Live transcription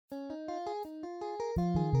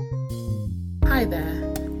Hi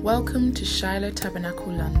there, welcome to Shiloh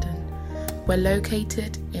Tabernacle London. We're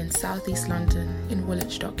located in Southeast London in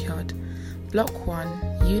Woolwich Dockyard, Block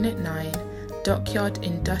 1, Unit 9, Dockyard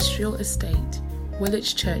Industrial Estate,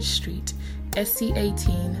 Woolwich Church Street,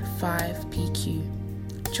 SC18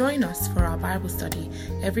 5PQ. Join us for our Bible study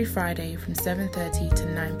every Friday from 7:30 to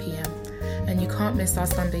 9 p.m. And you can't miss our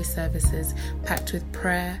Sunday services packed with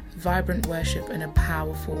prayer, vibrant worship and a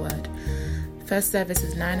powerful word. First service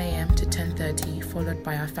is 9 a.m. to 10:30, followed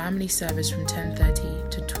by our family service from 10:30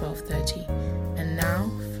 to 12:30. And now,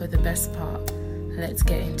 for the best part, let's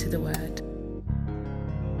get into the word.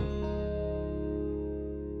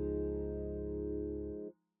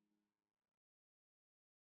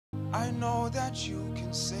 I know that you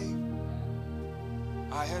can save.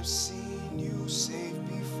 I have seen you save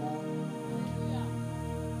before.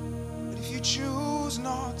 But if you choose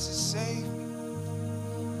not to save me,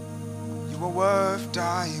 you were worth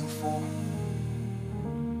dying for.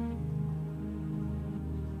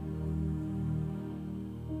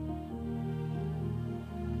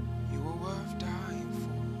 You were worth dying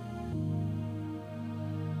for.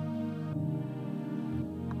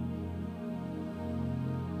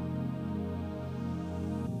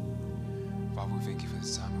 Father, we thank you for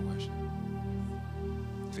this time of worship.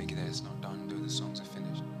 Thank you that it's not done, though the songs are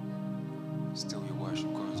finished. Still your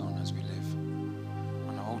worship goes on as we live.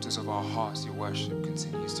 On the altars of our hearts, your worship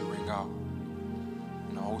continues to ring out.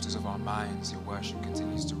 On the altars of our minds, your worship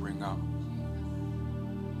continues to ring out.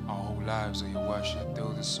 Our whole lives are your worship,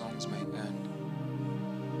 though the songs may end.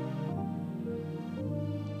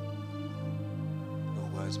 Your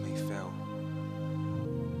words may fail.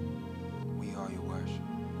 We are your worship.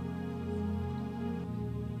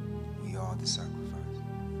 We are the sacrifice.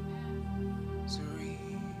 So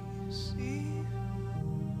receive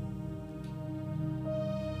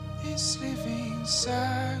this living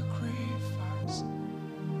sacrifice.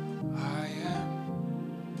 I am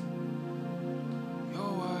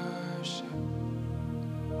your worship.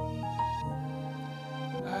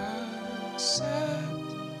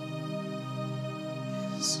 Accept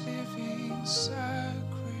this living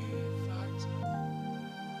sacrifice.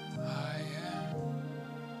 I am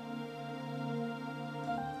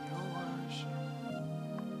your worship.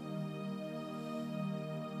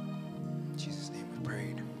 In Jesus' name we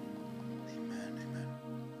prayed. Amen, amen.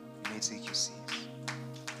 You may take your seats.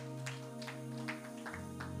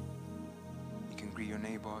 You can greet your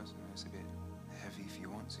neighbors. It's a bit heavy if you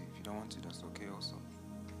want to. If you don't want to, that's okay also.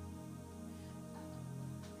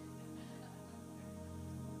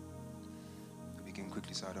 I'll begin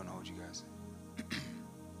quickly so I don't hold you guys.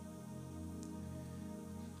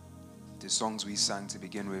 The songs we sang to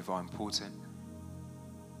begin with are important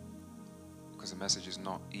because the message is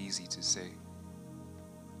not easy to say.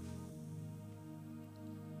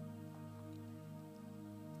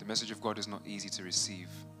 The message of God is not easy to receive.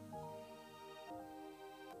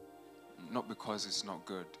 Not because it's not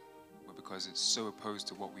good, but because it's so opposed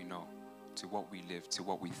to what we know, to what we live, to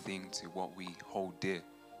what we think, to what we hold dear.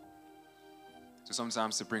 So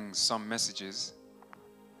sometimes to bring some messages,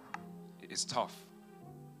 it's tough.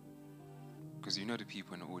 Because you know the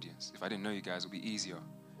people in the audience. If I didn't know you guys, it would be easier.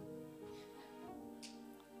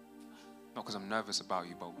 Not because I'm nervous about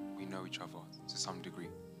you, but we know each other to some degree.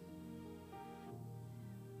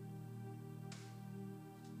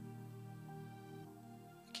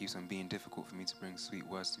 It keeps on being difficult for me to bring sweet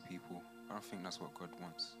words to people. I don't think that's what God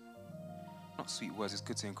wants. Not sweet words, it's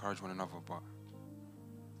good to encourage one another, but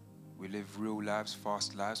we live real lives,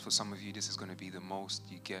 fast lives. For some of you, this is going to be the most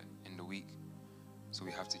you get in the week. So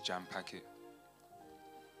we have to jam-pack it.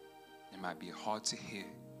 It might be hard to hear,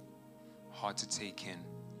 hard to take in.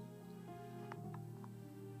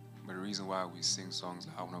 But the reason why we sing songs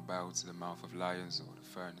like I want to bow to the mouth of lions or the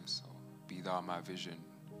furnace or be thou my vision,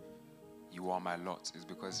 you are my lot, is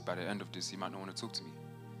because by the end of this, you might not want to talk to me.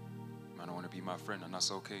 You might not want to be my friend, and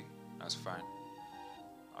that's okay. That's fine.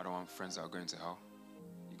 I don't want friends that are going to hell.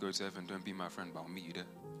 You go to heaven, don't be my friend, but I'll meet you there.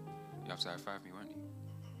 You have to high-five me, won't you?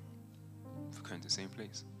 If we're going to the same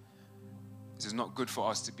place. This is not good for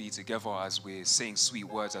us to be together as we're saying sweet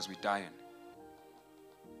words as we're dying.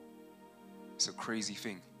 It's a crazy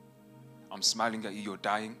thing. I'm smiling at you, you're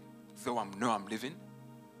dying, though I know I'm living.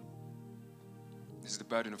 This is the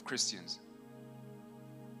burden of Christians.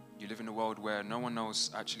 You live in a world where no one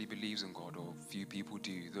else actually believes in God, or few people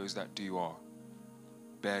do. Those that do are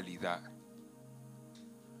barely that.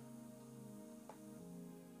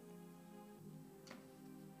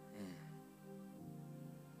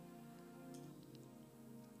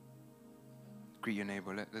 Greet your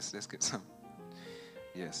neighbor. Let's get some.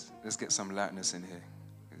 Yes, let's get some lightness in here.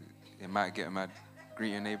 It might get mad.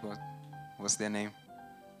 Greet your neighbor. What's their name?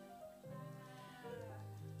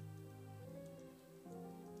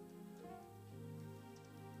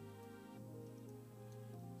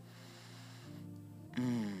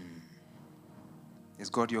 Is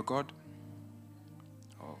God your God?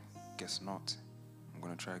 Oh, guess not. I'm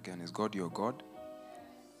going to try again. Is God your God?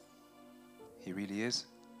 He really is?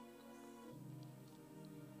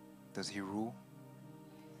 Does he rule?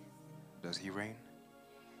 Does he reign?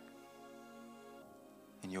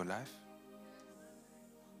 In your life?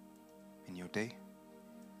 In your day?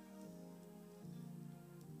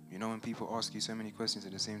 You know when people ask you so many questions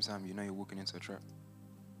at the same time, you know you're walking into a trap.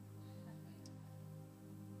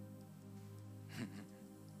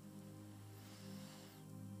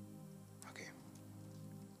 Okay.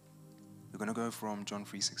 We're going to go from John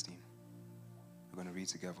 3:16. We're going to read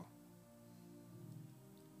together.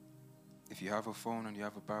 If you have a phone and you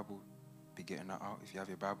have a Bible, be getting that out. If you have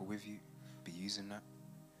your Bible with you, be using that.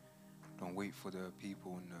 Don't wait for the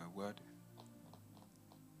people in the word.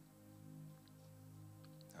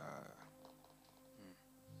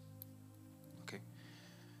 Okay.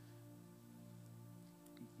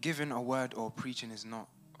 Giving a word or preaching is not,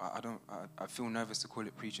 I feel nervous to call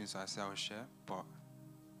it preaching, so I say I'll share, but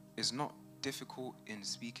it's not difficult in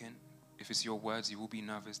speaking. If it's your words, you will be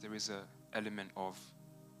nervous. There is an element of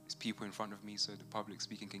it's people in front of me, so the public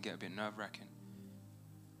speaking can get a bit nerve-wracking.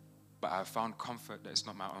 But I've found comfort that it's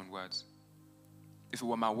not my own words. If it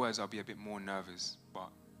were my words, I'll be a bit more nervous, but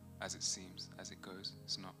as it seems, as it goes,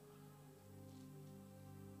 it's not.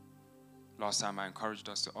 Last time I encouraged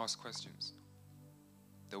us to ask questions.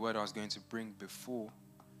 The word I was going to bring before,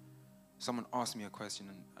 someone asked me a question,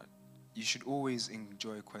 and you should always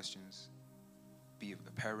enjoy questions. Be it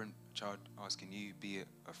a parent, a child asking you, be it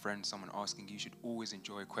a friend, someone asking you, should always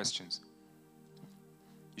enjoy questions.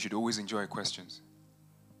 You should always enjoy questions.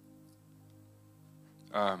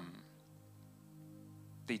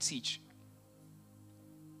 They teach.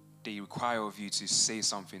 They require of you to say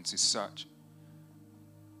something, to search.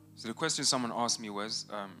 So the question someone asked me was,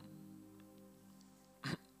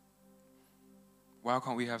 why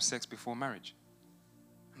can't we have sex before marriage?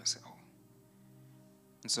 And I said, oh.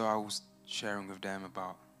 And so I was sharing with them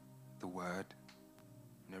about the word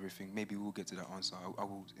and everything. Maybe we'll get to that answer. I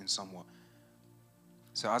will in somewhat.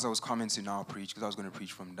 So as I was coming to now preach, because I was going to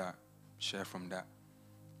preach from that, share from that,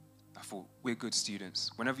 I thought, we're good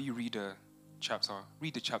students. Whenever you read a chapter,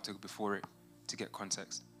 read the chapter before it to get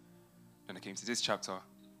context. Then I came to this chapter,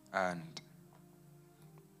 and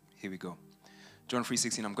here we go. John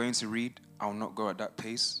 3:16, I'm going to read. I will not go at that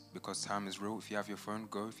pace because time is real. If you have your phone,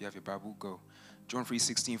 go. If you have your Bible, go. John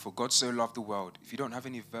 3:16, for God so loved the world. If you don't have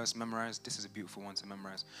any verse memorized, this is a beautiful one to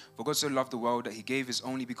memorize. For God so loved the world that he gave his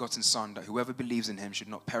only begotten Son, that whoever believes in him should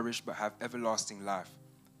not perish but have everlasting life.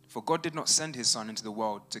 For God did not send his Son into the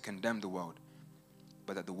world to condemn the world,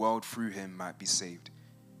 but that the world through him might be saved.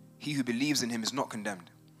 He who believes in him is not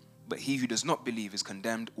condemned, but he who does not believe is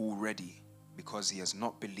condemned already, because he has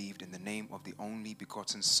not believed in the name of the only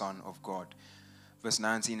begotten Son of God. Verse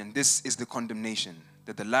 19, and this is the condemnation,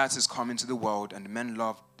 that the light has come into the world, and men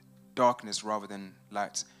loved darkness rather than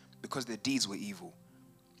light, because their deeds were evil.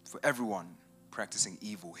 For everyone practicing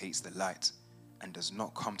evil hates the light, and does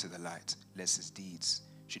not come to the light, lest his deeds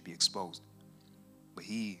should be exposed. But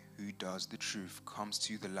he who does the truth comes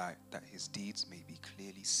to the light, that his deeds may be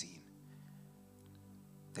clearly seen,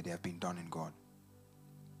 that they have been done in God.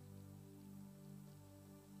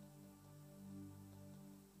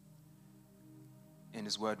 In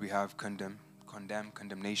his word we have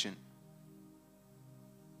condemnation.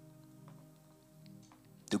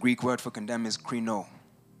 The Greek word for condemn is krino.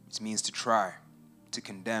 It means to try, to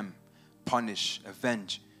condemn, punish,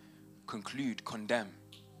 avenge, conclude, condemn,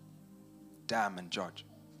 damn, and judge.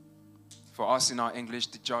 For us in our English,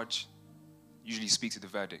 the judge usually speaks to the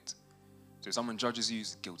verdict. So if someone judges you,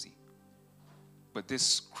 is guilty. But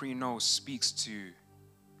this krino speaks to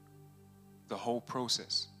the whole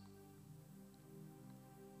process.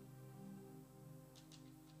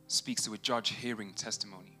 Speaks to a judge hearing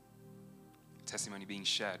testimony being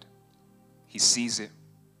shared. He sees it,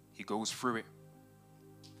 he goes through it,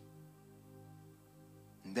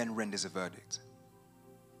 and then renders a verdict.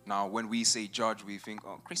 Now, when we say judge, we think,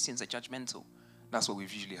 oh, Christians are judgmental. That's what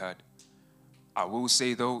we've usually heard. I will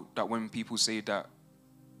say, though, that when people say that,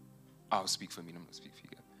 I'll speak for me, I'm not speaking for you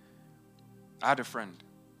guys. I had a friend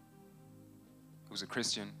who was a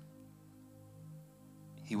Christian.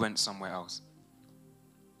 He went somewhere else.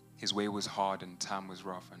 His way was hard and time was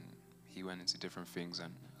rough, and he went into different things.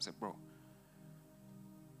 And I said, bro,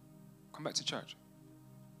 come back to church.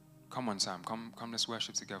 Come on, Sam. Come, let's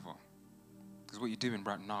worship together. Because what you're doing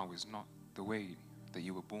right now is not the way. that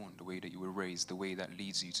you were born, the way that you were raised, the way that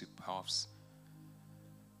leads you to paths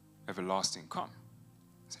everlasting. Come.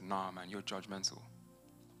 I said, nah, man, you're judgmental.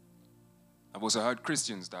 I've also heard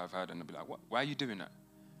Christians that I've heard, and they'll be like, what? Why are you doing that?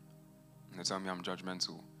 And they tell me I'm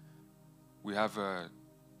judgmental. We have a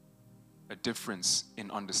difference in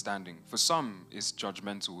understanding. For some, it's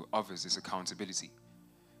judgmental. Others, it's accountability.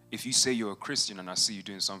 If you say you're a Christian and I see you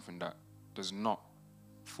doing something that does not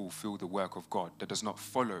fulfill the work of God, that does not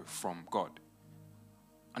follow from God,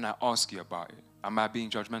 and I ask you about it, am I being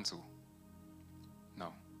judgmental? No.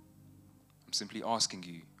 I'm simply asking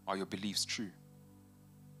you, are your beliefs true?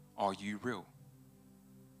 Are you real?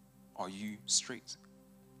 Are you straight?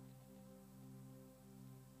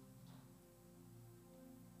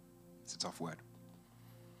 It's a tough word.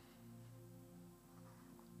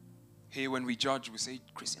 Here when we judge, we say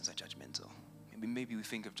Christians are judgmental. Maybe we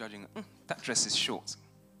think of judging, that dress is short.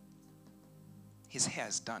 His hair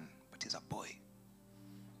is done, but he's a boy.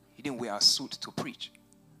 He didn't wear a suit to preach.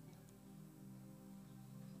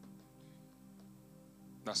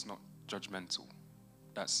 That's not judgmental.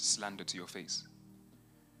 That's slander to your face.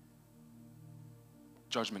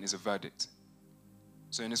 Judgment is a verdict.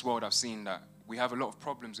 So in this world, I've seen that we have a lot of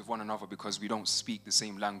problems with one another because we don't speak the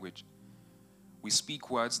same language. We speak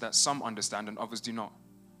words that some understand and others do not.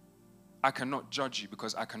 I cannot judge you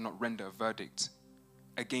because I cannot render a verdict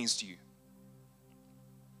against you.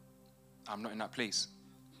 I'm not in that place.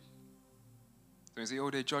 So you say,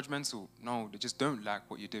 oh, they're judgmental. No, they just don't like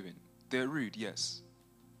what you're doing. They're rude, yes,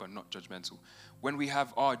 but not judgmental. When we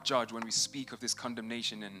have our judge, when we speak of this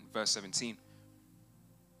condemnation in verse 17,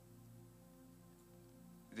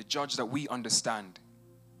 the judge that we understand,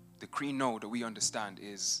 the krino that we understand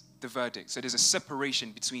is the verdict. So there's a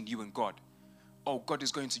separation between you and God. Oh, God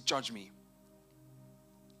is going to judge me.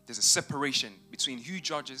 There's a separation between who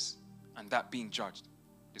judges and that being judged.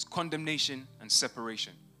 There's condemnation and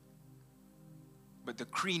separation. But the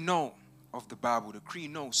krino of the Bible, the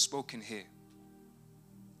krino spoken here,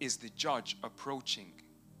 is the judge approaching.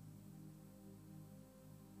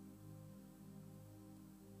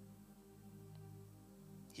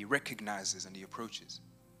 He recognizes and he approaches.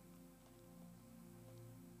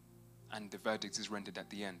 And the verdict is rendered at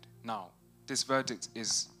the end. Now, this verdict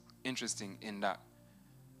is interesting in that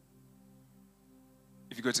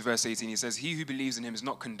if you go to verse 18, he says, he who believes in him is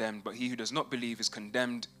not condemned, but he who does not believe is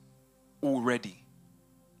condemned already.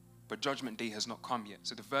 But judgment day has not come yet.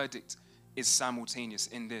 So the verdict is simultaneous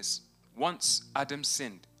in this. Once Adam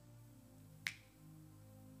sinned,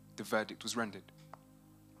 the verdict was rendered.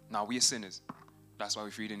 Now we are sinners. That's why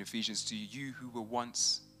we read in Ephesians 2, you who were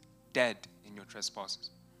once dead in your trespasses.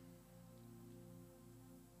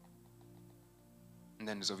 And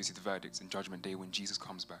then there's obviously the verdicts and judgment day when Jesus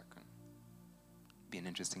comes back. And be an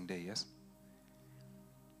interesting day, yes?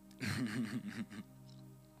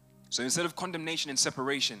 So instead of condemnation and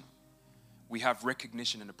separation, we have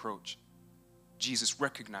recognition and approach. Jesus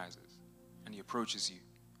recognizes and he approaches you.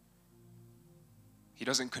 He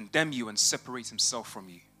doesn't condemn you and separate himself from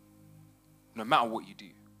you, no matter what you do.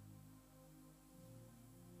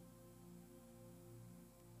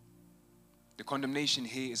 The condemnation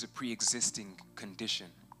here is a pre-existing condition.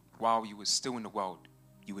 While you were still in the world,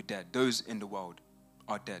 you were dead. Those in the world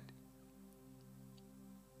are dead.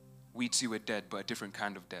 We too are dead, but a different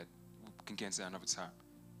kind of dead. We can get into that another time.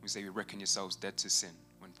 We say we reckon yourselves dead to sin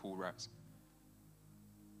when Paul writes.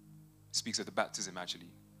 It speaks of the baptism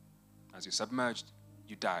actually. As you're submerged,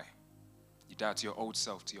 you die. You die to your old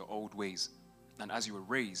self, to your old ways. And as you are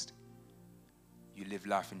raised, you live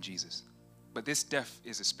life in Jesus. But this death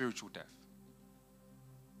is a spiritual death.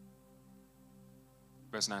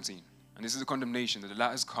 Verse 19. And this is the condemnation that the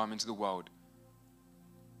light has come into the world,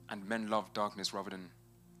 and men love darkness rather than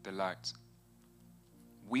the light.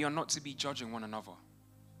 We are not to be judging one another.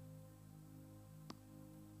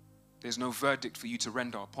 There's no verdict for you to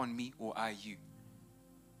render upon me or I you.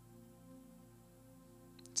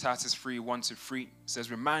 Titus 3:1-3 says,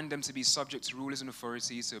 remind them to be subject to rulers and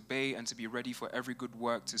authorities, to obey and to be ready for every good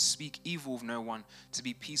work, to speak evil of no one, to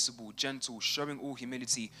be peaceable, gentle, showing all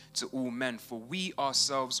humility to all men. For we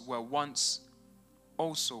ourselves were once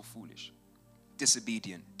also foolish,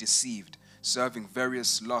 disobedient, deceived, serving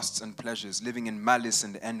various lusts and pleasures, living in malice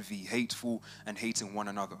and envy, hateful and hating one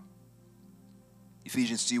another.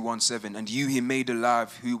 Ephesians 2:1-7, and you he made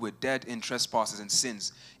alive who were dead in trespasses and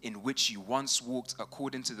sins, in which you once walked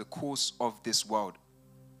according to the course of this world,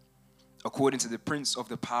 according to the prince of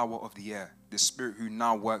the power of the air, the spirit who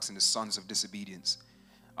now works in the sons of disobedience,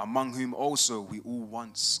 among whom also we all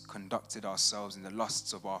once conducted ourselves in the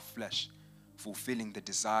lusts of our flesh, fulfilling the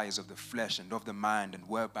desires of the flesh and of the mind, and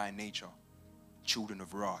were by nature children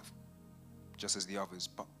of wrath, just as the others,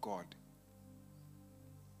 but God,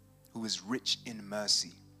 who is rich in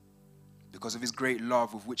mercy, because of his great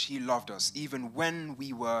love with which he loved us, even when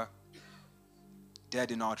we were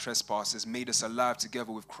dead in our trespasses, made us alive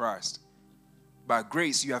together with Christ. By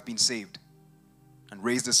grace you have been saved, and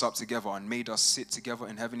raised us up together, and made us sit together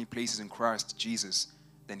in heavenly places in Christ Jesus.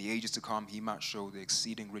 Then the ages to come he might show the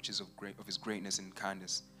exceeding riches of his greatness and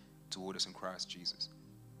kindness toward us in Christ Jesus.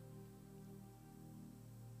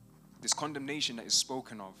 This condemnation that is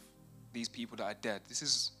spoken of, these people that are dead, this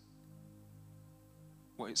is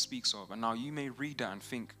what it speaks of. And now you may read that and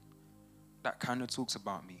think, that kind of talks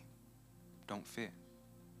about me. Don't fear.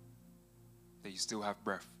 That you still have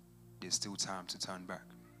breath. There's still time to turn back.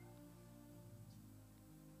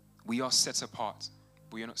 We are set apart.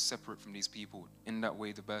 We are not separate from these people. In that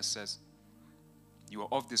way, the verse says, you are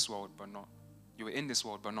of this world, but not. You are in this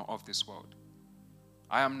world, but not of this world.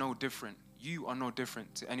 I am no different. You are no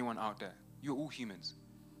different to anyone out there. You're all humans.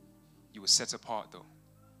 You were set apart, though.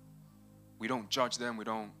 We don't judge them. We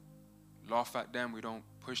don't laugh at them. We don't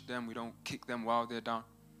push them. We don't kick them while they're down.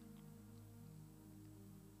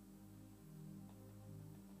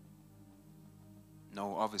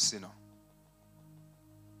 No other sinner.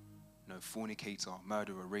 No fornicator,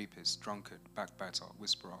 murderer, rapist, drunkard, backbiter,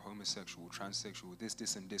 whisperer, homosexual, transsexual,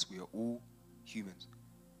 this and this. We are all humans.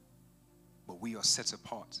 But we are set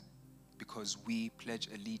apart because we pledge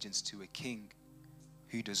allegiance to a king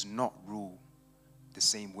who does not rule the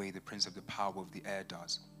same way the prince of the power of the air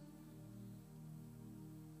does.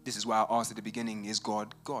 This is why I asked at the beginning, is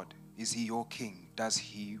God God? Is he your king? Does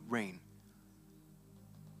he reign?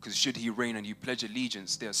 Because should he reign and you pledge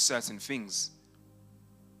allegiance, there are certain things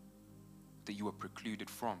that you are precluded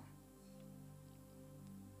from.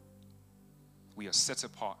 We are set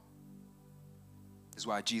apart. This is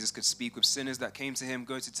why Jesus could speak with sinners that came to him,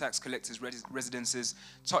 go to tax collectors' residences,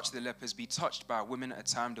 touch the lepers, be touched by women at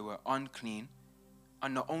a time that were unclean,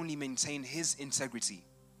 and not only maintain his integrity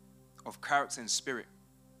of character and spirit,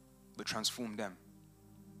 but transform them.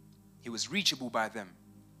 He was reachable by them,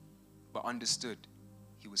 but understood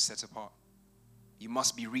he was set apart. You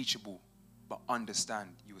must be reachable, but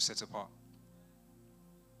understand you were set apart.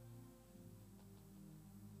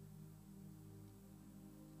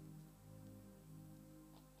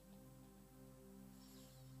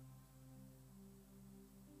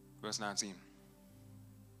 Verse 19.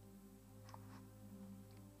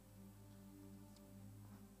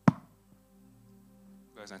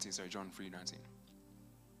 Verse 19, sorry, John 3:19.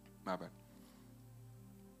 My bad.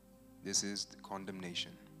 This is the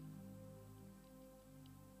condemnation.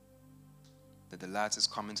 That the light has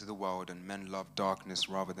come into the world and men love darkness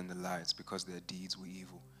rather than the light because their deeds were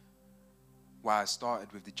evil. Why I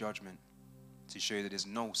started with the judgment to show you that there's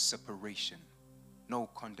no separation, no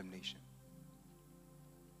condemnation.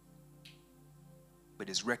 But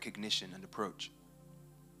there's recognition and approach.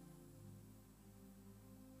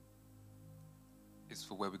 It's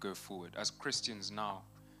for where we go forward. As Christians now,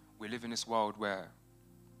 we live in this world where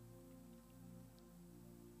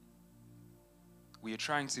we are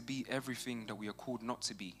trying to be everything that we are called not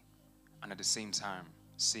to be, and at the same time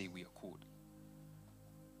say we are called.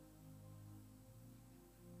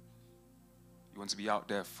 You want to be out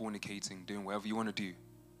there fornicating, doing whatever you want to do,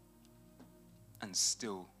 and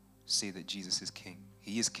still say that Jesus is king.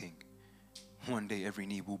 He is king. One day every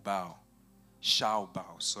knee will bow,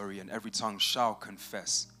 and every tongue shall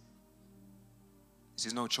confess. This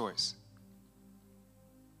is no choice.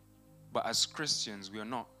 But as Christians, we are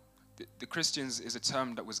not. The Christians is a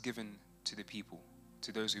term that was given to the people,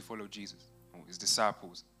 to those who follow Jesus, or his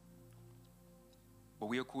disciples. But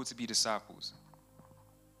we are called to be disciples,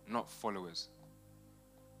 not followers.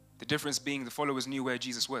 The difference being the followers knew where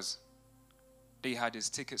Jesus was. They had his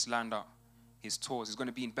tickets lined up, his tours. He's going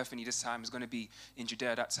to be in Bethany this time. He's going to be in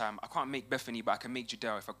Judea that time. I can't make Bethany, but I can make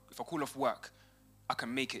Judea. If I call off work, I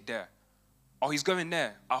can make it there. Oh, he's going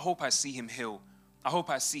there. I hope I see him heal. I hope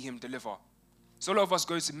I see him deliver. So a lot of us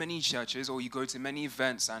go to many churches or you go to many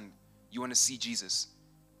events and you want to see Jesus.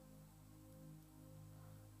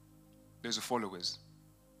 Those are followers.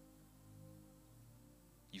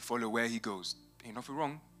 You follow where he goes. Ain't nothing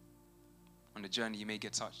wrong. On the journey, you may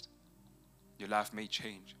get touched. Your life may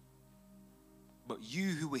change. But you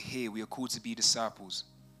who are here, we are called to be disciples.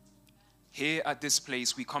 Here at this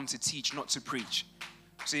place, we come to teach, not to preach.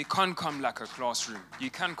 So you can't come like a classroom. You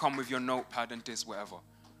can come with your notepad and this, whatever.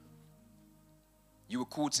 You were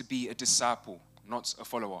called to be a disciple, not a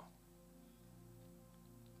follower.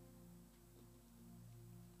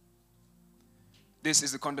 This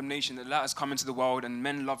is the condemnation that light has come into the world and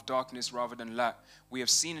men love darkness rather than light. We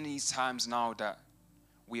have seen in these times now that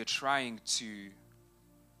we are trying to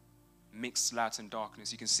mixed light and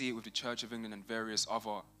darkness. You can see it with the Church of England and various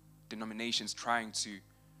other denominations trying to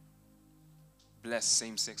bless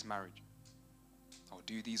same-sex marriage or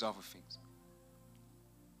do these other things.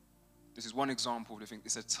 This is one example of the thing.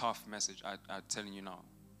 It's a tough message. I'm telling you now.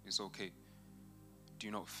 It's okay.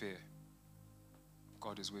 Do not fear.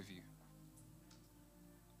 God is with you.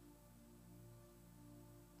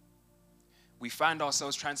 We find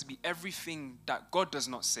ourselves trying to be everything that God does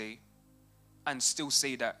not say and still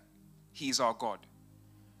say that He is our God.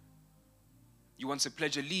 You want to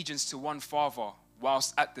pledge allegiance to one Father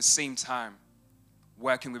whilst at the same time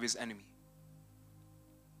working with His enemy,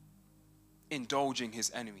 indulging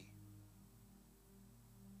His enemy.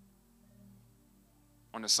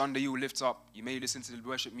 On a Sunday, you will lift up, you may listen to the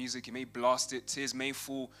worship music, you may blast it, tears may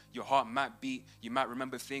fall, your heart might beat, you might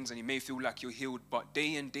remember things, and you may feel like you're healed, but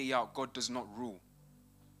day in, day out, God does not rule.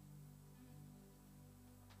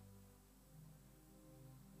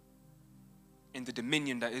 In the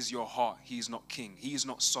dominion that is your heart, He is not king, He is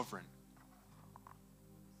not sovereign.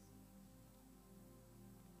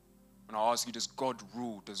 And I ask you, does God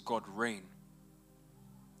rule? Does God reign?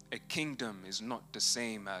 A kingdom is not the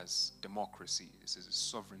same as democracy. This is a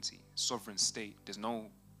sovereignty, sovereign state. There's no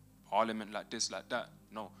parliament like this, like that.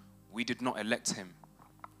 No, we did not elect Him.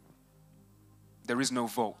 There is no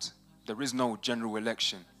vote. There is no general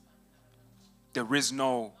election. There is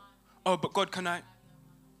no, oh, but God, can I?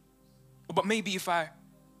 Oh, but maybe if I,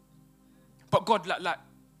 but God, like.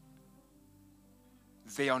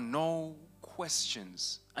 There are no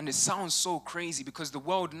questions. And it sounds so crazy because the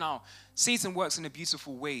world now, Satan works in a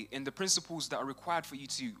beautiful way in the principles that are required for you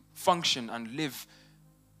to function and live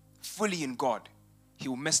fully in God. He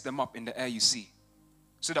will mess them up in the air you see.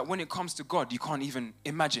 So that when it comes to God, you can't even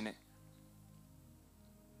imagine it.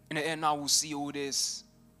 In the air now, we'll see all this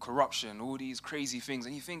corruption, all these crazy things.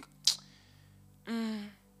 And you think,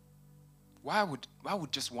 why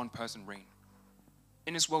would just one person reign?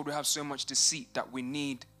 In this world, we have so much deceit that we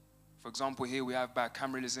need. For example, here we have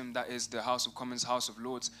bicameralism, that is the House of Commons, House of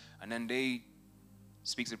Lords, and then they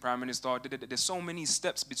speak to the Prime Minister. There's so many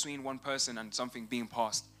steps between one person and something being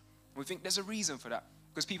passed. We think there's a reason for that,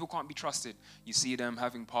 because people can't be trusted. You see them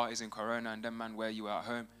having parties in Corona, and then, man, where you are at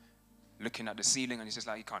home, looking at the ceiling, and it's just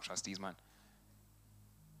like, you can't trust these, man.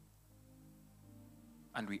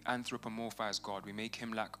 And we anthropomorphize God. We make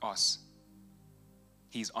Him like us.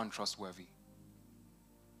 He's untrustworthy.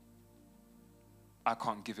 I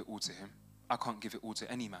can't give it all to Him. I can't give it all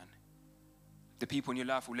to any man. The people in your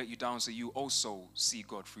life will let you down, so you also see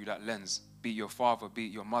God through that lens. Be it your father, be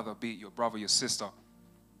it your mother, be it your brother, your sister.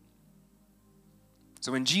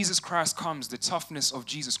 So when Jesus Christ comes, the toughness of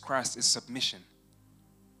Jesus Christ is submission.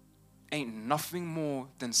 Ain't nothing more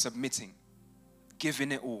than submitting,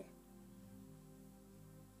 giving it all.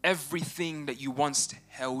 Everything that you once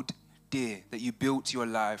held dear, that you built your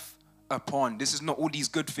life upon. This is not all these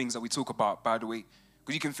good things that we talk about, by the way.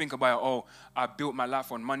 Because you can think about, oh, I built my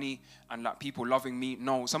life on money and like people loving me.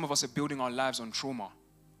 No, some of us are building our lives on trauma.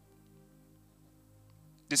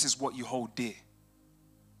 This is what you hold dear.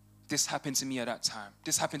 This happened to me at that time.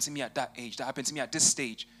 This happened to me at that age. That happened to me at this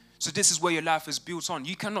stage. So this is where your life is built on.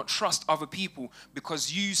 You cannot trust other people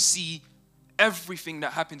because you see everything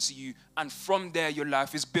that happened to you, and from there your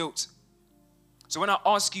life is built. So when I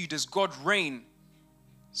ask you, does God reign?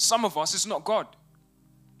 Some of us, it's not God.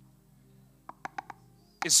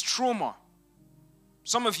 It's trauma.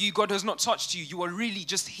 Some of you, God has not touched you. You are really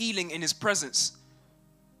just healing in His presence.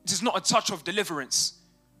 It is not a touch of deliverance.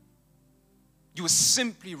 You are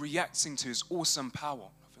simply reacting to His awesome power.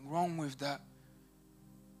 Nothing wrong with that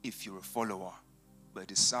if you're a follower. But a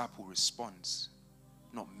disciple responds,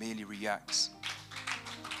 not merely reacts.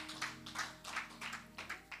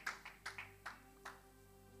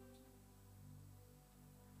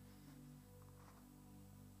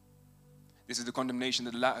 This is the condemnation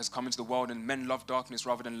that the light has come into the world, and men love darkness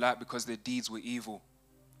rather than light because their deeds were evil.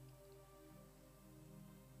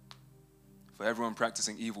 For everyone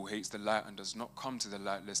practicing evil hates the light and does not come to the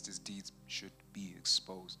light lest his deeds should be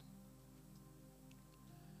exposed.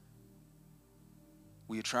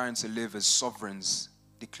 We are trying to live as sovereigns,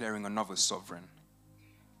 declaring another sovereign.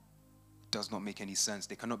 It does not make any sense.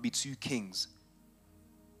 There cannot be two kings.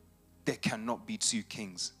 There cannot be two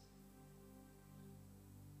kings.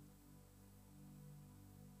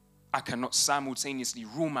 I cannot simultaneously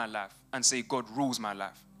rule my life and say God rules my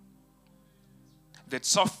life. The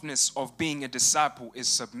toughness of being a disciple is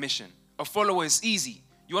submission. A follower is easy.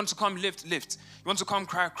 You want to come lift. You want to come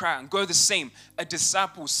cry, and go the same. A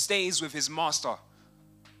disciple stays with his master.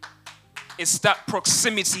 It's that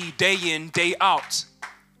proximity day in, day out.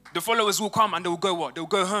 The followers will come and they will go what? They'll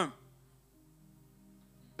go home.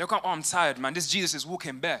 They'll come, oh, I'm tired, man. This Jesus is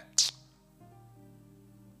walking bare.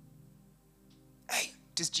 Hey,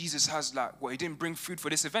 this Jesus has he didn't bring food for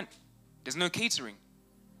this event. There's no catering.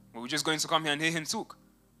 We're just going to come here and hear him talk.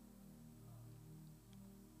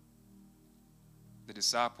 The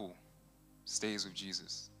disciple stays with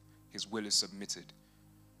Jesus. His will is submitted.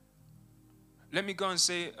 Let me go and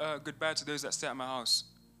say goodbye to those that stay at my house.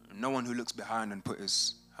 No one who looks behind and put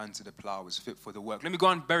his hand to the plow is fit for the work. Let me go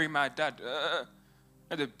and bury my dad.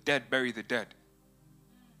 Let the dead bury the dead.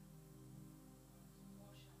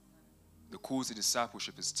 The call to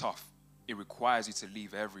discipleship is tough. It requires you to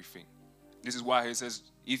leave everything. This is why he says,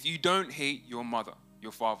 if you don't hate your mother,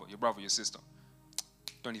 your father, your brother, your sister,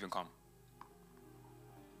 don't even come.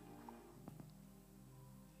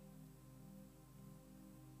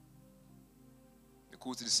 The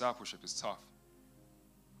call to discipleship is tough.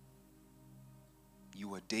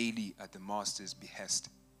 You are daily at the master's behest.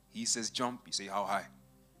 He says jump, you say how high.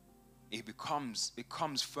 It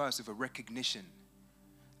comes first with a recognition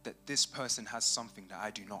that this person has something that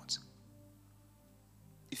I do not.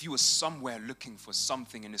 If you were somewhere looking for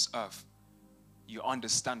something in this earth, you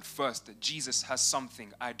understand first that Jesus has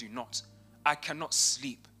something I do not. I cannot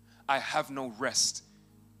sleep. I have no rest.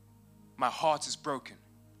 My heart is broken.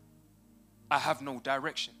 I have no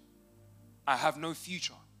direction. I have no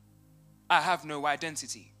future. I have no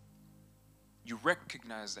identity. You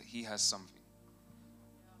recognize that he has something.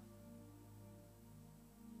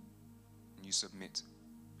 And you submit.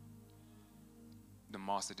 The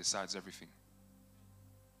master decides everything.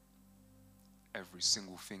 Every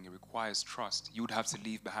single thing. It requires trust. You would have to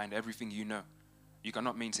leave behind everything you know. You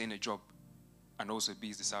cannot maintain a job and also be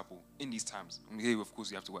his disciple in these times. I mean, here, of course,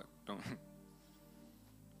 you have to work. Don't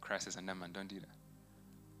crisis and them, man. Don't do that.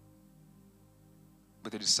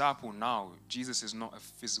 But the disciple now, Jesus is not a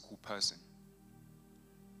physical person.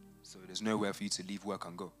 So there's nowhere for you to leave work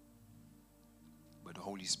and go. But the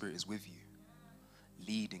Holy Spirit is with you,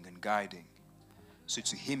 leading and guiding. So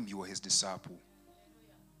to him you are his disciple.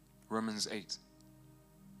 Romans 8.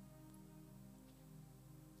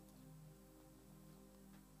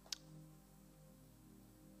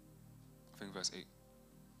 I think verse 8.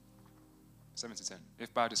 7 to 10.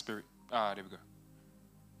 If by the Spirit. There we go.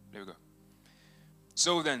 There we go.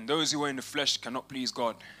 So then, those who are in the flesh cannot please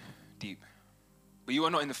God. Deep. But you are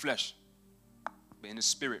not in the flesh, but in the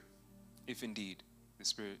Spirit, if indeed the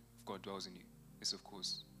Spirit of God dwells in you. This, of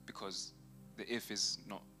course, because the if is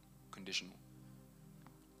not conditional.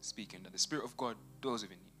 Speaking that the Spirit of God dwells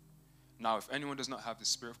within you. Now, if anyone does not have the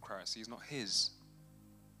Spirit of Christ, he is not his.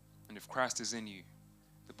 And if Christ is in you,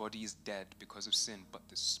 the body is dead because of sin, but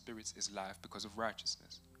the Spirit is life because of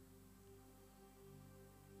righteousness.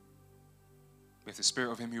 If the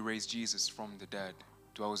Spirit of him who raised Jesus from the dead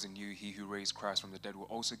dwells in you, he who raised Christ from the dead will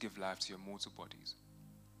also give life to your mortal bodies.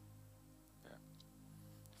 Yeah.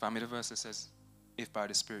 Find me the verse that says, if by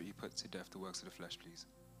the Spirit you put to death the works of the flesh, please.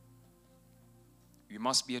 You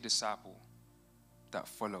must be a disciple that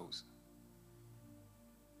follows.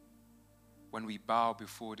 When we bow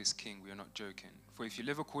before this King, we are not joking. For if you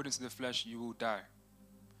live according to the flesh, you will die.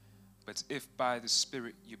 But if by the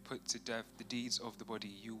Spirit you put to death the deeds of the body,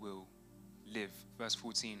 you will live. Verse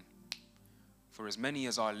 14. For as many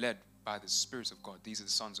as are led by the Spirit of God, these are the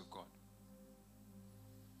sons of God.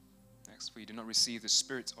 Next, for you do not receive the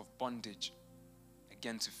spirit of bondage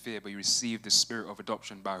again to fear, but you receive the Spirit of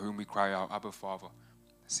adoption by whom we cry out, Abba, Father.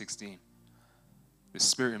 16. The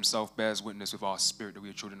Spirit himself bears witness with our spirit that we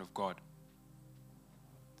are children of God.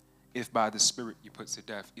 If by the Spirit you put to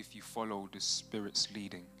death, if you follow the Spirit's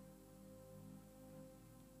leading.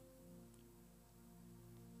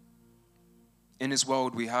 In this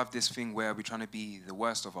world, we have this thing where we're trying to be the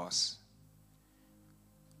worst of us.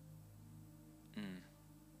 Let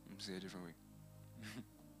me say it a different way.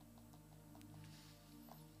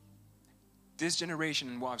 This generation,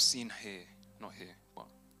 and what I've seen here, not here, but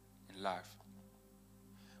in life,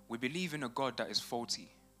 we believe in a God that is faulty.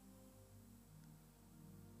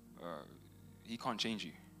 He can't change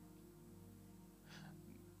you.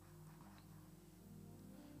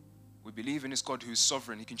 We believe in this God who is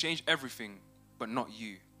sovereign. He can change everything, but not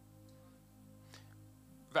you.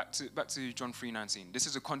 Back to John 3:19. This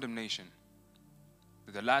is a condemnation.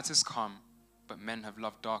 That the light has come, but men have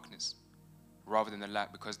loved darkness rather than the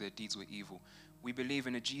light because their deeds were evil. We believe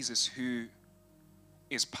in a Jesus who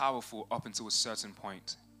is powerful up until a certain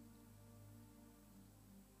point.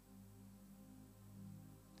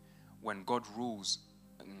 When God rules,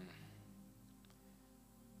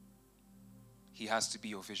 he has to be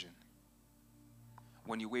your vision.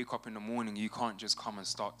 When you wake up in the morning, you can't just come and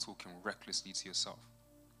start talking recklessly to yourself.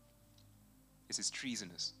 This is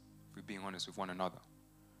treasonous, if we're being honest with one another.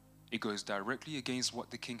 It goes directly against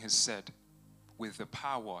what the king has said with the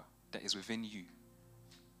power that is within you.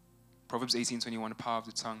 Proverbs 18:21, the power of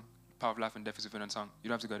the tongue, power of life and death is within the tongue. You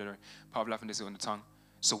don't have to go there. Power of life and death is within the tongue.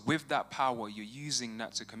 So with that power, you're using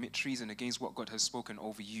that to commit treason against what God has spoken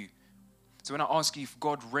over you. So when I ask you if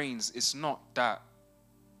God reigns, it's not that,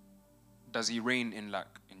 does he reign in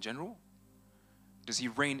general? Does he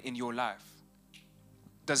reign in your life?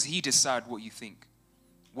 Does he decide what you think,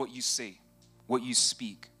 what you say, what you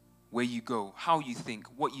speak, where you go, how you think,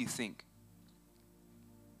 what you think?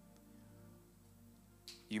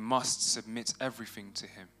 You must submit everything to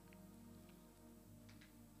him.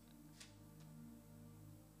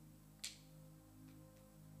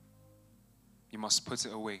 You must put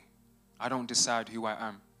it away. I don't decide who I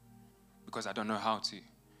am because I don't know how to.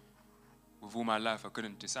 With all my life, I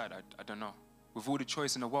couldn't decide. I don't know. With all the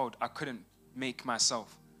choice in the world, I couldn't make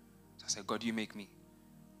myself. So I said, God, you make me.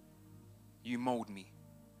 You mold me.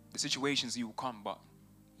 The situations you will come, but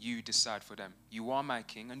you decide for them. You are my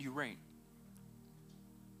king and you reign.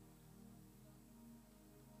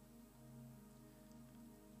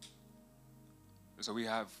 So we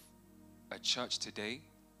have a church today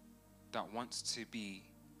that wants to be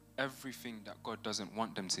everything that God doesn't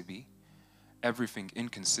want them to be, everything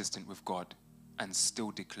inconsistent with God, and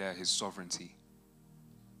still declare his sovereignty.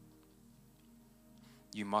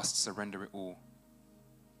 You must surrender it all.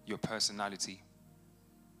 Your personality,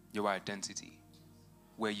 your identity,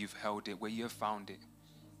 where you've held it, where you have found it,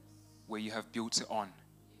 where you have built it on.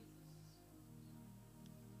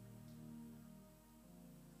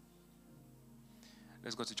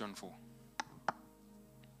 Let's go to John 4.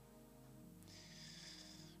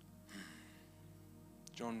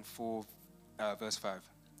 John 4, verse 5.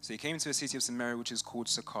 So he came to a city of Samaria, which is called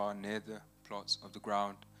Sychar, near the plots of the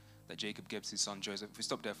ground that Jacob gave to his son Joseph. If we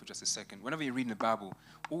stop there for just a second. Whenever you're reading the Bible,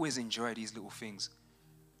 always enjoy these little things.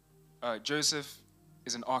 Joseph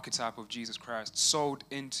is an archetype of Jesus Christ, sold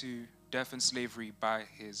into death and slavery by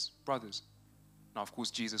his brothers. Now, of course,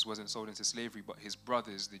 Jesus wasn't sold into slavery, but his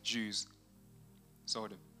brothers, the Jews,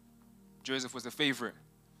 sold him. Joseph was the favorite.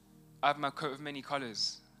 I have my coat of many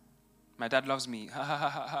colors. My dad loves me. Ha ha ha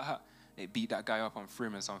ha ha ha. They beat that guy up on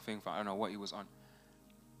Frim or something. I don't know what he was on.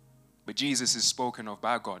 But Jesus is spoken of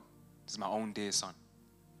by God. This is my own dear son.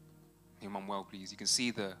 Him I'm well pleased. You can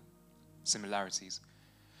see the similarities.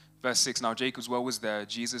 Verse 6, now Jacob's well was there.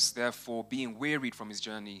 Jesus, therefore, being wearied from his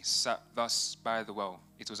journey, sat thus by the well.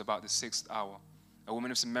 It was about the 6th hour. A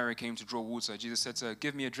woman of Samaria came to draw water. Jesus said to her,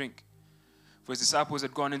 give me a drink. For his disciples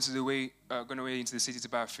had gone away into the city to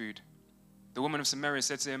buy food. The woman of Samaria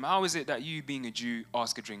said to him, how is it that you, being a Jew,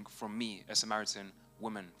 ask a drink from me, a Samaritan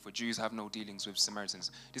woman? For Jews have no dealings with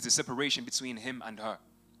Samaritans. There's a separation between him and her.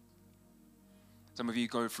 Some of you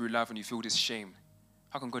go through life and you feel this shame.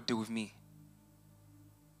 How can God deal with me?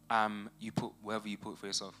 You put wherever you put for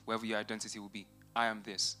yourself, wherever your identity will be. I am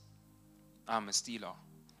this. I'm a stealer.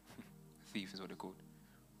 Thief is what they're called.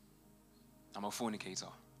 I'm a fornicator.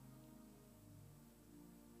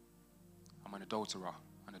 I'm an adulterer,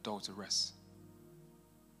 an adulteress.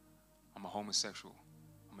 I'm a homosexual.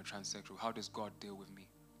 I'm a transsexual. How does God deal with me?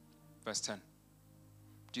 Verse 10.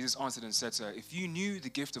 Jesus answered and said to her, if you knew the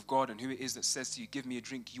gift of God and who it is that says to you, give me a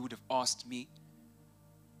drink, you would have asked me,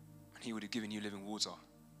 and he would have given you living water.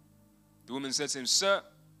 The woman said to him, sir,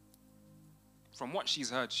 from what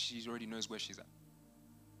she's heard, she already knows where she's at.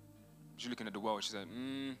 She's looking at the well. She said,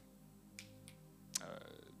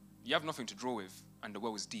 you have nothing to draw with, and the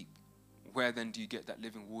well is deep. Where then do you get that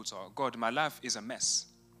living water? God, my life is a mess.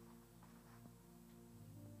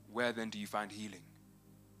 Where then do you find healing?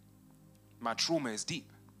 My trauma is deep.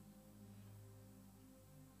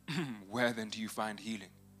 Where then do you find healing?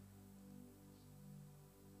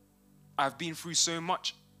 I've been through so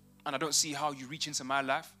much, and I don't see how you reach into my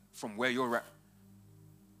life from where you're at.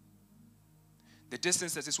 The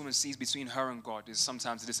distance that this woman sees between her and God is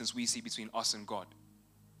sometimes the distance we see between us and God.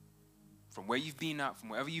 From where you've been at, from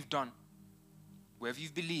whatever you've done, wherever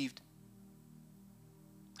you've believed,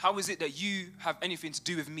 how is it that you have anything to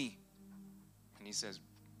do with me? And he says,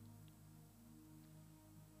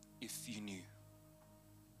 if you knew,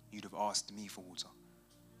 you'd have asked me for water.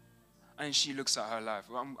 And she looks at her life.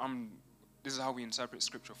 This is how we interpret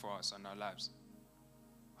scripture for us and our lives.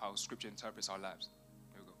 How scripture interprets our lives.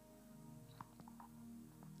 Here we go.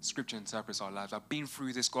 Scripture interprets our lives. I've been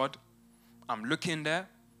through this, God. I'm looking there.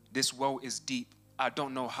 This well is deep. I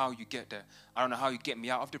don't know how you get there. I don't know how you get me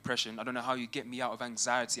out of depression. I don't know how you get me out of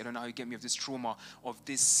anxiety. I don't know how you get me of this trauma, of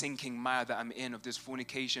this sinking mire that I'm in, of this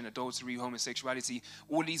fornication, adultery, homosexuality,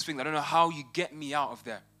 all these things. I don't know how you get me out of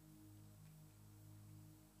there.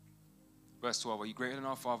 Verse 12, are you greater than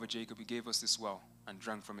our father Jacob, who gave us this well and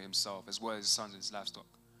drank from it himself, as well as his sons and his livestock.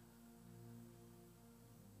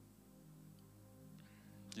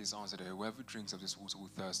 Jesus answered her, whoever drinks of this water will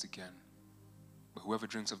thirst again. But whoever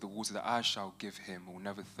drinks of the water that I shall give him will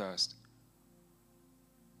never thirst.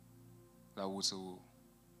 That water will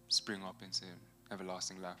spring up into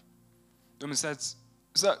everlasting life. The woman said,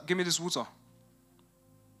 sir, give me this water,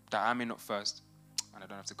 that I may not thirst, and I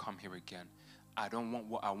don't have to come here again. I don't want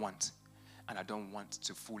what I want, and I don't want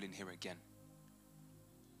to fall in here again.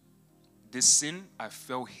 This sin, I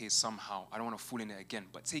fell here somehow. I don't want to fall in it again,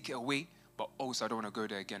 but take it away, but also I don't want to go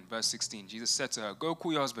there again. Verse 16, Jesus said to her, go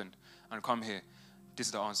call your husband and come here. This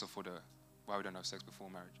is the answer for why we don't have sex before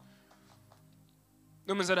marriage.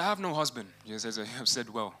 The woman said, I have no husband. Jesus says, you have said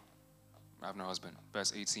well, I have no husband.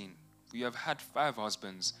 Verse 18, you have had 5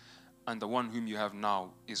 husbands, and the one whom you have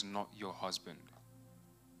now is not your husband.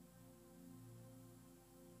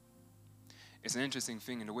 It's an interesting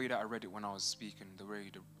thing in the way that I read it when I was speaking, the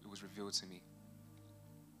way it was revealed to me.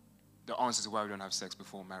 The answer to why we don't have sex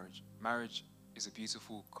before marriage. Marriage is a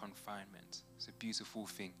beautiful confinement. It's a beautiful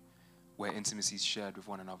thing where intimacy is shared with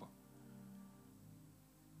one another.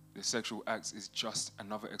 The sexual act is just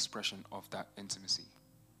another expression of that intimacy.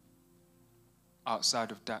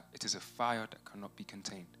 Outside of that, it is a fire that cannot be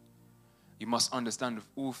contained. You must understand with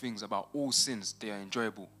all things about all sins, they are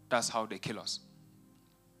enjoyable. That's how they kill us.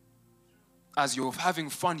 As you're having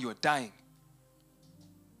fun, you're dying.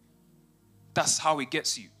 That's how it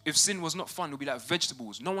gets you. If sin was not fun, it would be like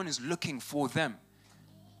vegetables. No one is looking for them.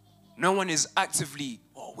 No one is actively,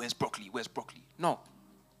 oh, where's broccoli? Where's broccoli? No.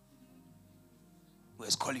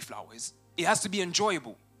 Where's cauliflower? It has to be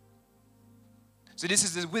enjoyable. So this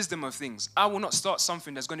is the wisdom of things. I will not start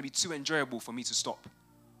something that's going to be too enjoyable for me to stop.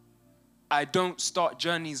 I don't start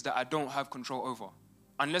journeys that I don't have control over.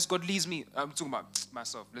 Unless God leads me, I'm talking about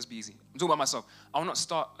myself, let's be easy. I'm talking about myself. I will not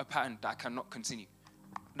start a pattern that I cannot continue,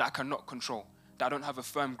 that I cannot control, that I don't have a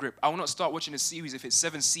firm grip. I will not start watching a series if it's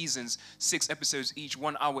 7 seasons, 6 episodes each,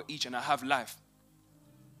 1 hour each, and I have life.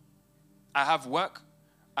 I have work.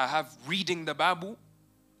 I have reading the Bible.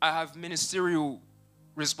 I have ministerial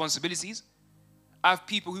responsibilities. I have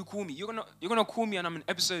people who call me. You're gonna call me and I'm in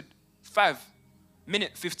episode 5,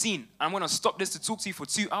 minute 15. I'm gonna stop this to talk to you for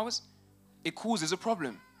 2 hours. It causes a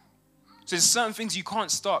problem. So there's certain things you can't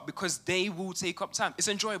start because they will take up time. It's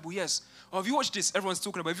enjoyable, yes. Oh, have you watched this? Everyone's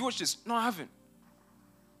talking about. Have you watched this? No, I haven't.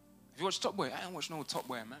 Have you watched Top Boy? I ain't watched no Top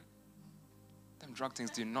Boy, man. Them drug things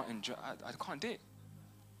do not enjoy. I can't do it.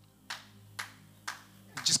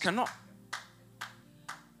 I just cannot.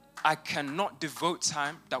 I cannot devote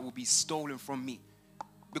time that will be stolen from me.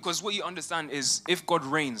 Because what you understand is, if God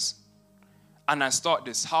reigns and I start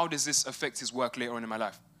this, how does this affect his work later on in my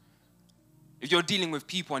life? If you're dealing with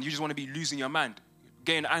people and you just want to be losing your mind,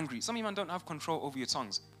 getting angry, some of you man don't have control over your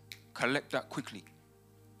tongues. Collect that quickly.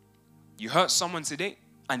 You hurt someone today,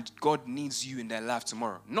 and God needs you in their life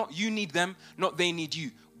tomorrow. Not you need them, not they need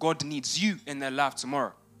you. God needs you in their life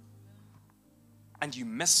tomorrow. And you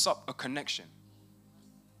mess up a connection.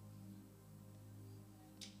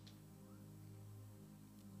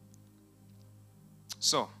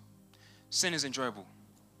 So, sin is enjoyable.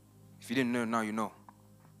 If you didn't know, now you know.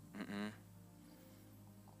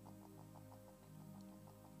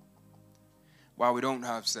 While we don't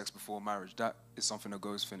have sex before marriage, that is something that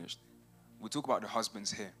goes finished. We'll talk about the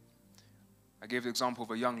husbands here. I gave the example of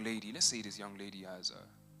a young lady. Let's say this young lady has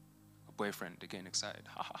a boyfriend. They're getting excited.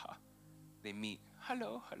 Ha, ha, ha. They meet.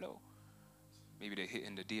 Hello, hello. Maybe they hit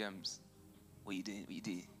in the DMs. What you doing? What you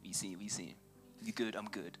doing? What you seeing? What you seeing? You good? I'm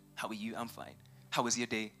good. How are you? I'm fine. How was your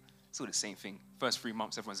day? It's all the same thing. First 3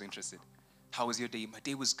 months, everyone's interested. How was your day? My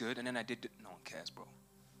day was good, and then I did it. No one cares, bro.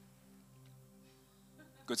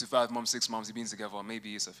 Go to 5 months, 6 months, you've been together.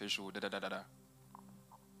 Maybe it's official. Da da da da da.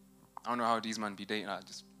 I don't know how these men be dating.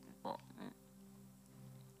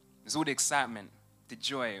 It's all the excitement, the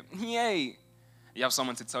joy. Yay! You have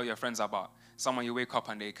someone to tell your friends about. Someone you wake up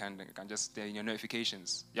and they can just, they're in your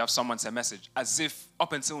notifications. You have someone to message. As if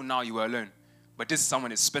up until now you were alone. But this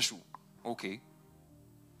someone is special. Okay.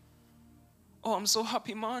 Oh, I'm so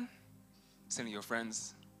happy, man. Sending your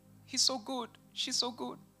friends. He's so good. She's so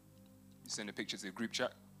good. You send the pictures to the group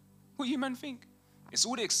chat. What do you men think? It's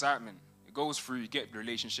all the excitement. It goes through, you get the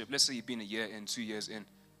relationship. Let's say you've been a year in, 2 years in.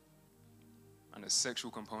 And the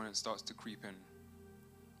sexual component starts to creep in.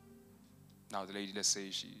 Now the lady, let's say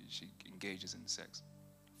she engages in sex.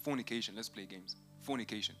 Fornication, let's play games.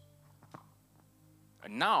 Fornication.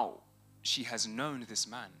 And now she has known this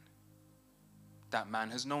man. That man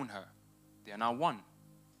has known her. They are now one.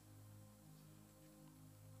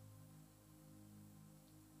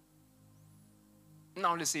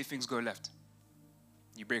 Now let's say things go left.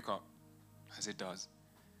 You break up. as it does.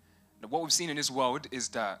 Now, what we've seen in this world is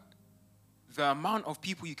that the amount of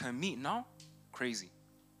people you can meet now, crazy.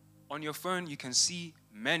 On your phone, you can see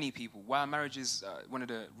many people. Why marriages, one of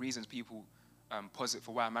the reasons people posit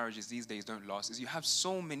for why marriages these days don't last is you have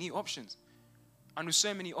so many options. And with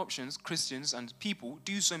so many options, Christians and people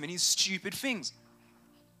do so many stupid things.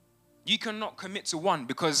 You cannot commit to one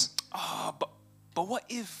because, but what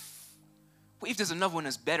if there's another one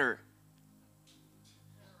that's better?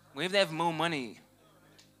 What if they have more money?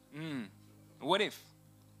 What if?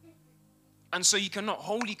 And so you cannot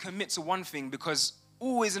wholly commit to one thing because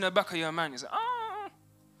always in the back of your mind is, I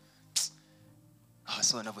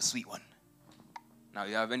saw another sweet one. Now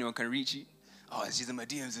you have anyone can reach you? She's in my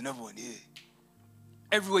DMs, another one, yeah.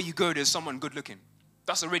 Everywhere you go, there's someone good looking.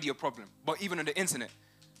 That's already a problem. But even on the internet,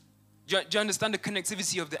 do you understand the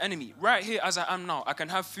connectivity of the enemy? Right here as I am now, I can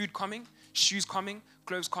have food coming, shoes coming,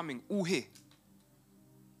 clothes coming, all here.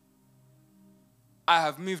 I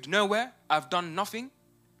have moved nowhere, I've done nothing,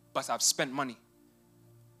 but I've spent money.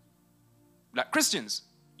 Like Christians,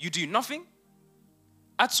 you do nothing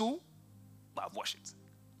at all, but I've watched it.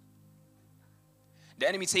 The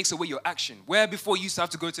enemy takes away your action. Where before you used to have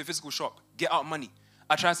to go to a physical shop, get out money.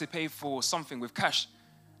 I tried to pay for something with cash.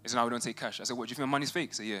 He said, no, we don't take cash. I said, what, do you think my money's fake?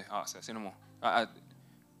 He said, yeah. I said, say no more.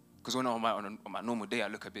 Because when I'm on my normal day, I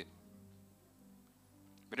look a bit.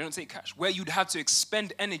 But they don't take cash. Where you'd have to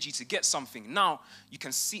expend energy to get something, now you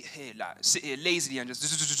can sit here lazily and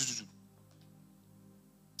just.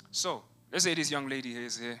 So, let's say this young lady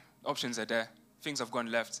is here. Options are there. Things have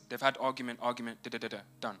gone left. They've had argument,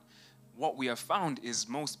 done. What we have found is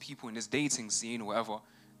most people in this dating scene or whatever,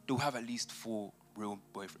 they'll have at least 4 real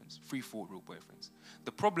boyfriends, 3-4 real boyfriends.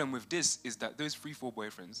 The problem with this is that those 3-4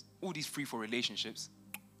 boyfriends, all these 3-4 relationships,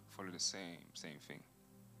 follow the same thing.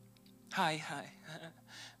 Hi,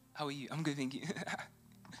 how are you? I'm good, thank you.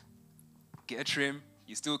 Get a trim,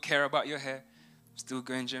 you still care about your hair, still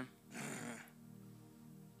going gym,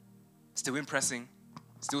 still impressing,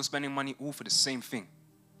 still spending money, all for the same thing.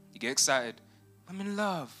 You get excited, I'm in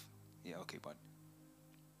love. Yeah, okay, bud.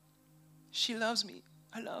 She loves me,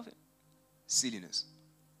 I love it. Silliness.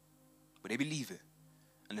 But they believe it.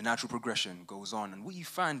 And the natural progression goes on. And what you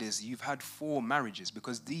find is you've had 4 marriages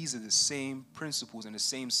because these are the same principles and the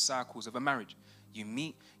same cycles of a marriage. You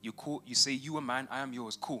meet, you court, you say, you are mine, I am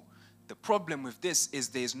yours, cool. The problem with this is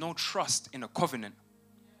there's no trust in a covenant.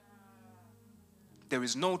 There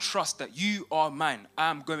is no trust that you are mine, I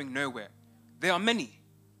am going nowhere. There are many.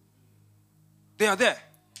 They are there.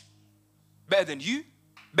 Better than you,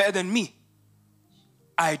 better than me.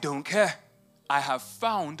 I don't care. I have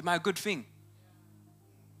found my good thing.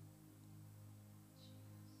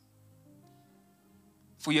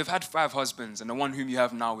 For you have had 5 husbands, and the one whom you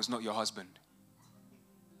have now is not your husband.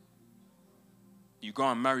 You go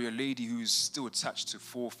and marry a lady who's still attached to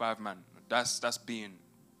 4 or 5 men. That's being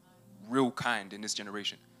real kind in this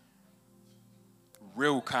generation.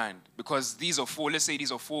 Real kind. Because these are 4, let's say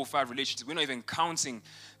these are 4 or 5 relationships. We're not even counting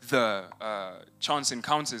the chance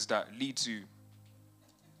encounters that lead to.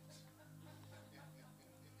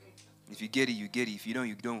 If you get it, you get it. If you don't,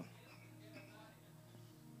 you don't.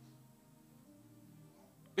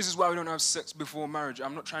 This is why we don't have sex before marriage.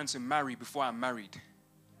 I'm not trying to marry before I'm married.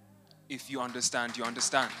 If you understand, you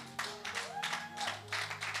understand.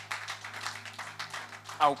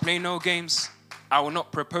 I will play no games. I will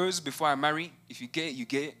not propose before I marry. If you get it, you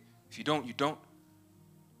get it. If you don't, you don't.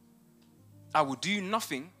 I will do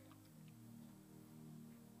nothing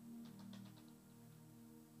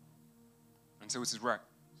until it is right.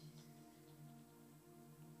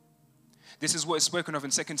 This is what is spoken of in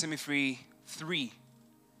 2 Timothy 3.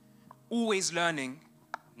 Always learning,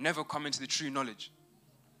 never coming to the true knowledge.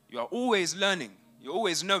 You are always learning, you're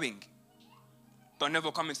always knowing, but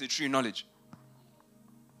never coming to the true knowledge.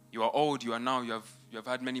 You are old, you have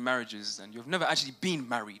had many marriages, and you've never actually been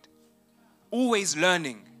married. Always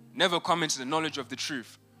learning, never coming to the knowledge of the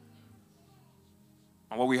truth.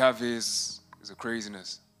 And what we have is a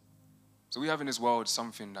craziness. So we have in this world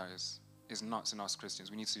something that is nuts in us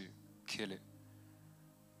Christians. We need to kill it.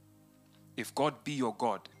 If God be your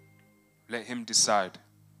God, let him decide.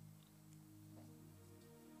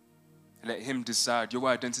 Let him decide your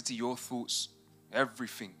identity, your thoughts,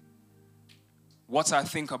 everything. What I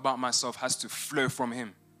think about myself has to flow from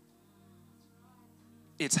him.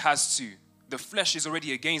 It has to. The flesh is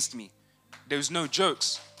already against me. There's no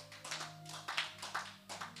jokes.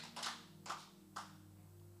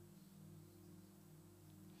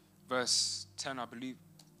 Verse 10, I believe,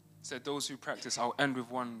 said, those who practice, I'll end with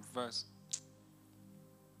one verse.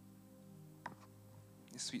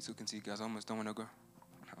 It's sweet talking to you guys. I almost don't want to go.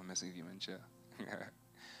 I'm messing with you, man. Chill.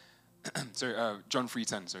 Sorry, John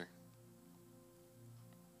 3:10, sorry.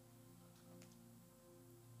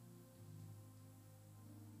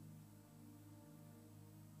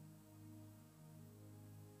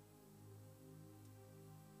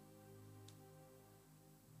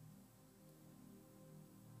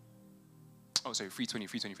 Oh, sorry, 3:20.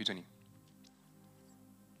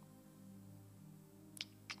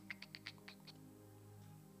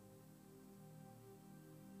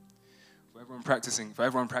 For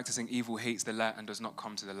everyone practicing evil hates the light and does not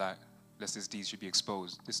come to the light, lest his deeds should be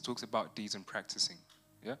exposed. This talks about deeds and practicing.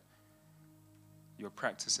 Yeah? Your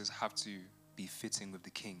practices have to be fitting with the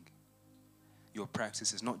King. Your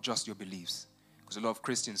practices, not just your beliefs. Because a lot of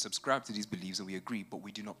Christians subscribe to these beliefs and we agree, but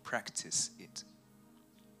we do not practice it.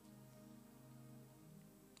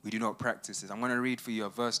 We do not practice it. I'm going to read for you a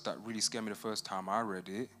verse that really scared me the first time I read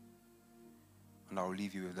it. And I'll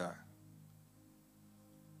leave you with that.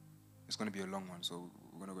 It's going to be a long one, so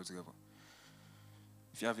we're going to go together.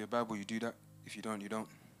 If you have your Bible, you do that. If you don't, you don't.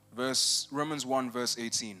 Romans 1, verse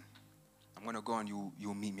 18. I'm going to go and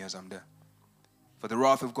you'll meet me as I'm there. For the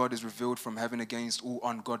wrath of God is revealed from heaven against all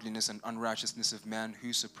ungodliness and unrighteousness of men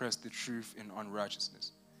who suppress the truth in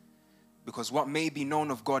unrighteousness. Because what may be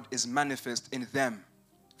known of God is manifest in them,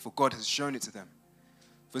 for God has shown it to them.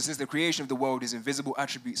 For since the creation of the world, his invisible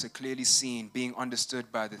attributes are clearly seen, being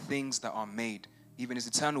understood by the things that are made, even his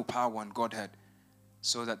eternal power and Godhead,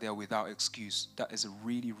 so that they are without excuse. That is a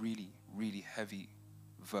really, really, really heavy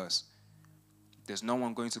verse. There's no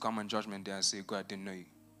one going to come on judgment day and say, God, I didn't know you.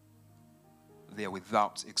 They are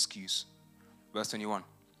without excuse. Verse 21.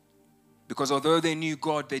 Because although they knew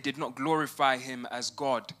God, they did not glorify him as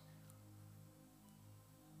God.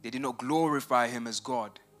 They did not glorify him as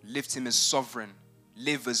God, lift him as sovereign,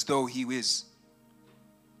 live as though he is.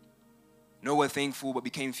 No were thankful, but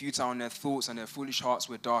became futile in their thoughts, and their foolish hearts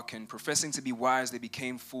were darkened. Professing to be wise, they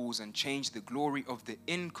became fools and changed the glory of the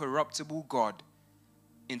incorruptible God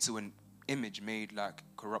into an image made like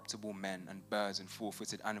corruptible men and birds and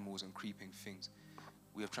four-footed animals and creeping things.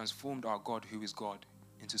 We have transformed our God, who is God,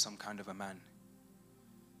 into some kind of a man.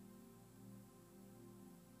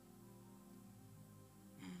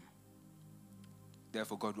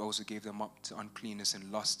 Therefore, God also gave them up to uncleanness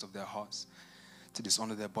and lust of their hearts, to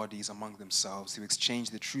dishonor their bodies among themselves, who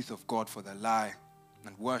exchanged the truth of God for the lie,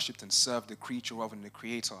 and worshipped and served the creature rather than the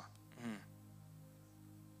Creator.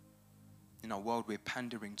 In our world, we're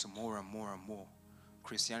pandering to more and more and more.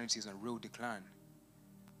 Christianity is in real decline.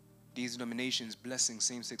 These denominations blessing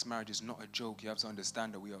same-sex marriage is not a joke. You have to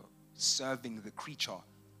understand that we are serving the creature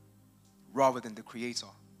rather than the Creator.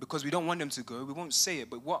 Because we don't want them to go, we won't say it,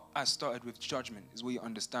 but what I started with judgment is where you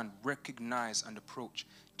understand, recognize and approach.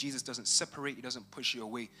 Jesus doesn't separate, he doesn't push you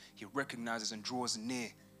away. He recognizes and draws near.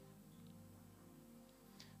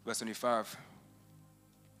 Verse 25.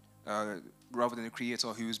 Rather than the Creator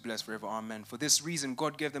who is blessed forever. Amen. For this reason,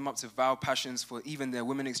 God gave them up to vile passions, for even their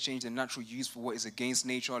women exchanged their natural use for what is against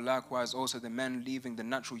nature. Likewise, also the men, leaving the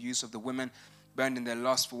natural use of the women, burned in their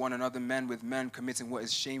lust for one another, men with men, committing what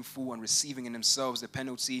is shameful and receiving in themselves the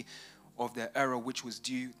penalty of their error, which was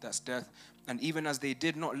due, that's death. And even as they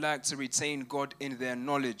did not like to retain God in their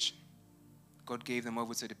knowledge, God gave them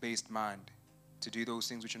over to the debased mind to do those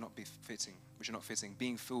things which are not fitting,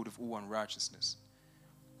 being filled with all unrighteousness,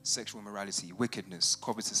 sexual immorality, wickedness,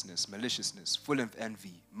 covetousness, maliciousness, full of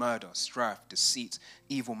envy, murder, strife, deceit,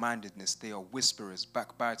 evil-mindedness. They are whisperers,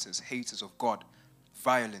 backbiters, haters of God,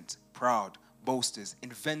 violent, proud, boasters,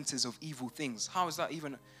 inventors of evil things. How is that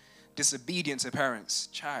even disobedient to parents?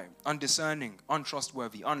 Undiscerning,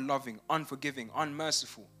 untrustworthy, unloving, unforgiving,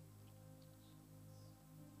 unmerciful.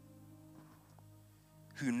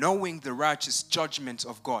 Who, knowing the righteous judgment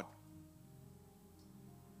of God,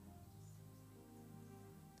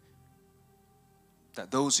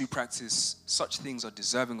 that those who practice such things are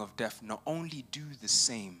deserving of death, not only do the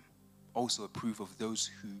same, also approve of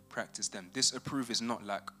those who practice them. This approve is not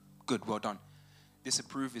like, good, well done. This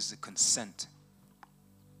approve is a consent.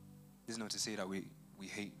 This is not to say that we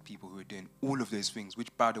hate people who are doing all of those things,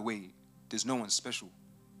 which, by the way, there's no one special.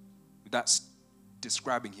 That's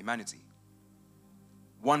describing humanity.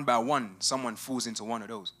 One by one, someone falls into one of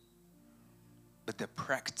those. But the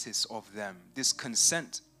practice of them, this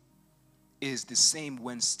consent, is the same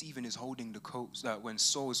when Stephen is holding the coats, when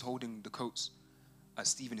Saul is holding the coats, as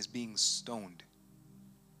Stephen is being stoned.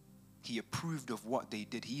 He approved of what they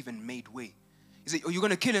did. He even made way. He said, "Oh, you're going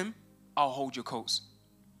to kill him? I'll hold your coats."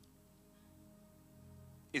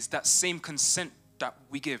 It's that same consent that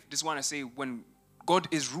we give. This is why I say when God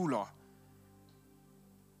is ruler,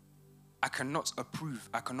 I cannot approve,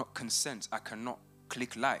 I cannot consent, I cannot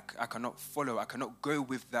click like, I cannot follow, I cannot go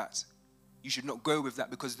with that. You should not go with that,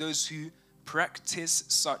 because those who practice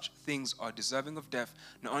such things are deserving of death.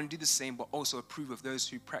 Not only do the same, but also approve of those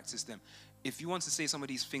who practice them. If you want to say some of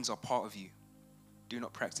these things are part of you, do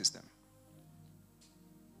not practice them.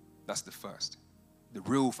 That's the first. The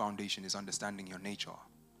real foundation is understanding your nature.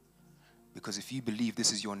 Because if you believe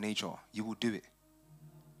this is your nature, you will do it.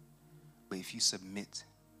 But if you submit,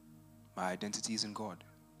 my identity is in God.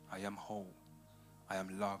 I am whole. I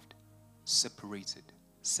am loved, separated,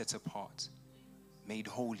 set apart, made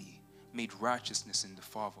holy, made righteousness in the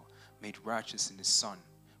Father, made righteous in the Son,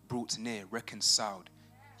 brought near, reconciled.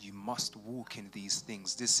 You must walk in these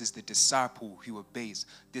things. This is the disciple who obeys.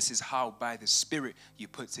 This is how by the Spirit you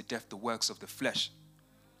put to death the works of the flesh.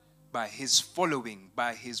 By his following,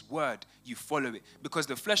 by his word, you follow it. Because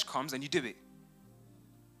the flesh comes and you do it.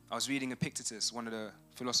 I was reading Epictetus, one of the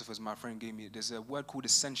philosophers my friend gave me. There's a word called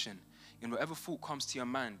ascension. In whatever thought comes to your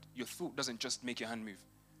mind, your thought doesn't just make your hand move.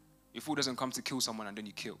 Your thought doesn't come to kill someone and then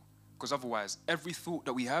you kill. Because otherwise, every thought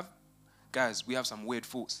that we have, guys, we have some weird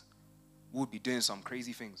thoughts. We'll be doing some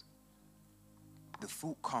crazy things. The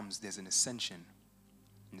thought comes, there's an ascension.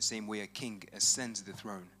 In the same way a king ascends the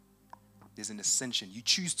throne, there's an ascension. You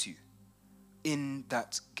choose to. In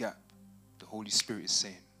that gap, the Holy Spirit is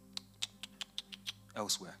saying,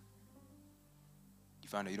 elsewhere. You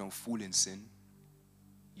find that you don't fall in sin.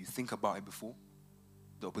 You think about it before.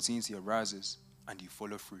 The opportunity arises and you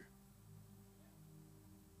follow through.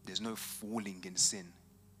 There's no falling in sin.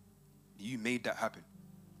 You made that happen.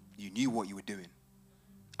 You knew what you were doing.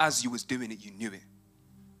 As you was doing it, you knew it.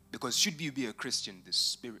 Because should you be a Christian, the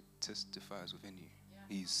Spirit testifies within you.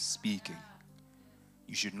 He's speaking.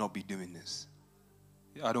 You should not be doing this.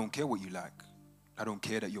 I don't care what you like. I don't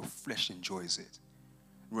care that your flesh enjoys it.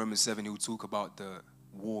 In Romans 7, he will talk about the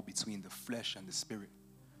war between the flesh and the Spirit.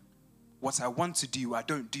 What I want to do, I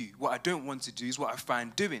don't do. What I don't want to do is what I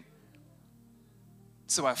find doing.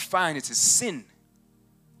 So I find it is sin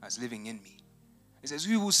as living in me. It says,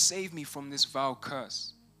 who will save me from this vile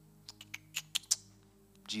curse?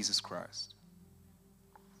 Jesus Christ.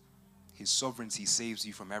 His sovereignty saves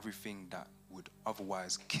you from everything that would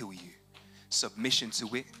otherwise kill you. Submission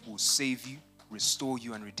to it will save you, restore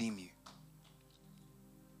you, and redeem you.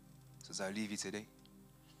 So as I leave you today,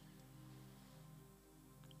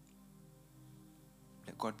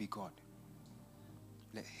 let God be God.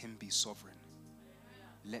 Let him be sovereign.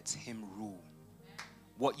 Let him rule.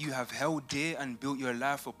 What you have held dear and built your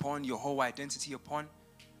life upon, your whole identity upon,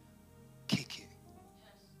 kick it.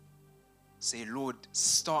 Say, Lord,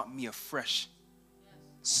 start me afresh.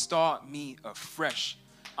 Start me afresh.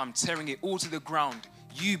 I'm tearing it all to the ground.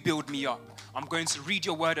 You build me up. I'm going to read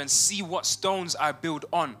your word and see what stones I build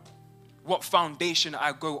on, what foundation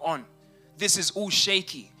I go on. This is all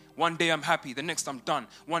shaky. One day I'm happy, the next I'm done.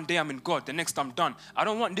 One day I'm in God, the next I'm done. I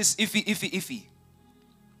don't want this iffy.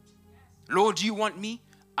 Lord, you want me?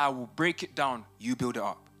 I will break it down. You build it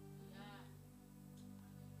up.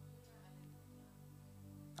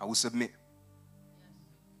 I will submit.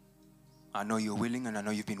 I know you're willing, and I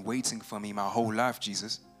know you've been waiting for me my whole life,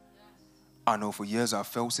 Jesus. I know for years I've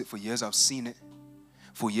felt it. For years I've seen it.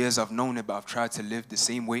 For years I've known it, but I've tried to live the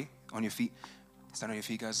same way. On your feet. Stand on your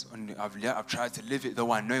feet, guys. I've tried to live it,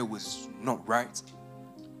 though I know it was not right.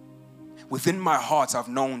 Within my heart, I've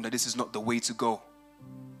known that this is not the way to go.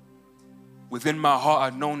 Within my heart,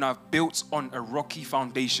 I've known I've built on a rocky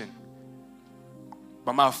foundation.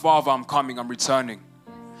 But my Father, I'm coming, I'm returning.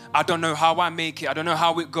 I don't know how I make it. I don't know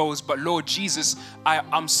how it goes. But Lord Jesus,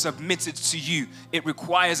 I'm submitted to you. It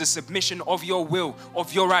requires a submission of your will,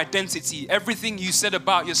 of your identity. Everything you said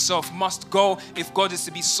about yourself must go. If God is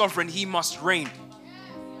to be sovereign, he must reign.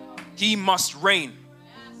 He must reign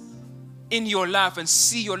in your life and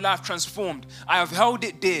see your life transformed. I have held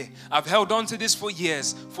it dear. I've held on to this for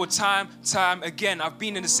years, for time again. I've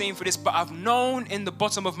been in the same for this, but I've known in the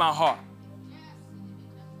bottom of my heart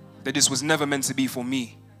that this was never meant to be for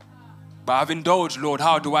me. But I've indulged, Lord.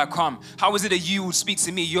 How do I come? How is it that you will speak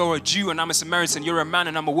to me? You're a Jew and I'm a Samaritan. You're a man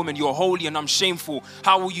and I'm a woman. You're holy and I'm shameful.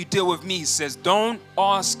 How will you deal with me? He says, don't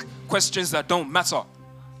ask questions that don't matter.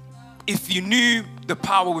 If you knew the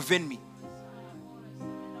power within me.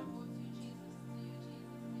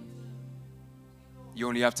 You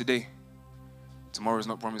only have today. Tomorrow is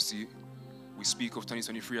not promised to you. We speak of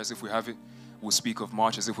 2023 as if we have it. We'll speak of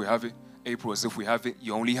March as if we have it. April as if we have it.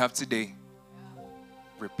 You only have today.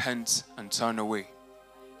 Repent and turn away.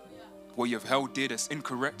 What you have held dear that's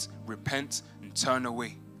incorrect, repent and turn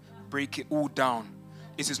away. Break it all down.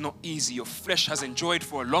 It is not easy. Your flesh has enjoyed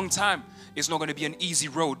for a long time. It's not going to be an easy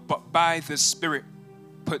road, but by the Spirit,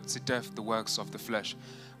 put to death the works of the flesh.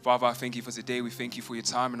 Father, I thank you for today. We thank you for your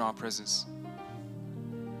time in our presence.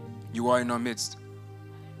 You are in our midst,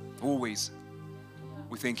 always.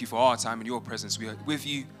 We thank you for our time in your presence. We are with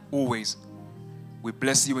you always. We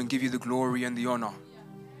bless you and give you the glory and the honor.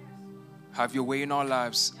 Have your way in our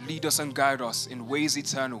lives. Lead us and guide us in ways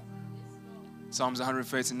eternal. Psalms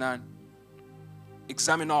 139.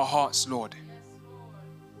 Examine our hearts, Lord.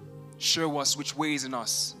 Show us which ways in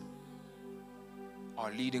us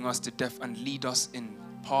are leading us to death and lead us in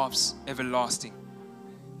paths everlasting.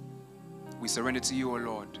 We surrender to you, O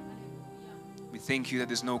Lord. We thank you that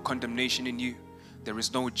there's no condemnation in you. There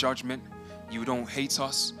is no judgment. You don't hate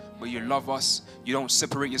us, but you love us. You don't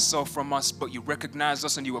separate yourself from us, but you recognize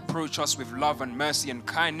us and you approach us with love and mercy and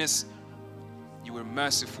kindness. You are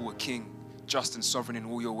merciful, a King, just and sovereign in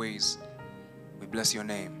all your ways. We bless your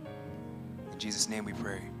name. In Jesus' name we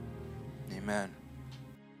pray. Amen.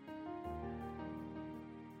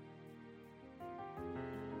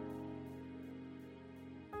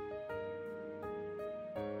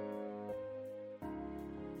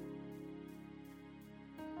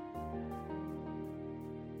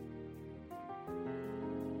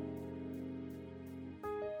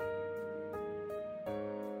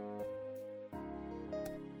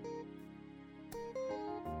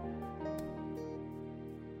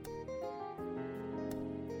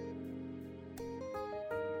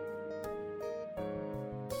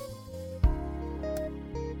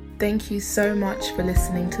 Thank you so much for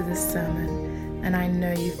listening to this sermon, and I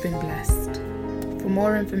know you've been blessed. For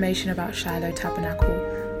more information about Shiloh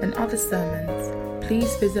Tabernacle and other sermons,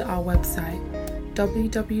 please visit our website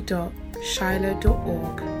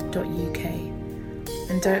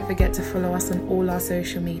www.shiloh.org.uk. And don't forget to follow us on all our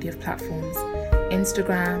social media platforms,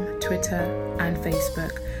 Instagram, Twitter and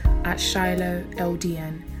Facebook at Shiloh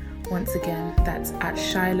LDN. Once again, that's at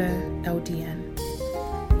Shiloh LDN.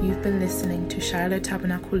 You've been listening to Shiloh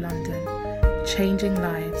Tabernacle London, changing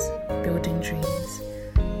lives, building dreams.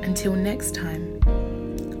 Until next time,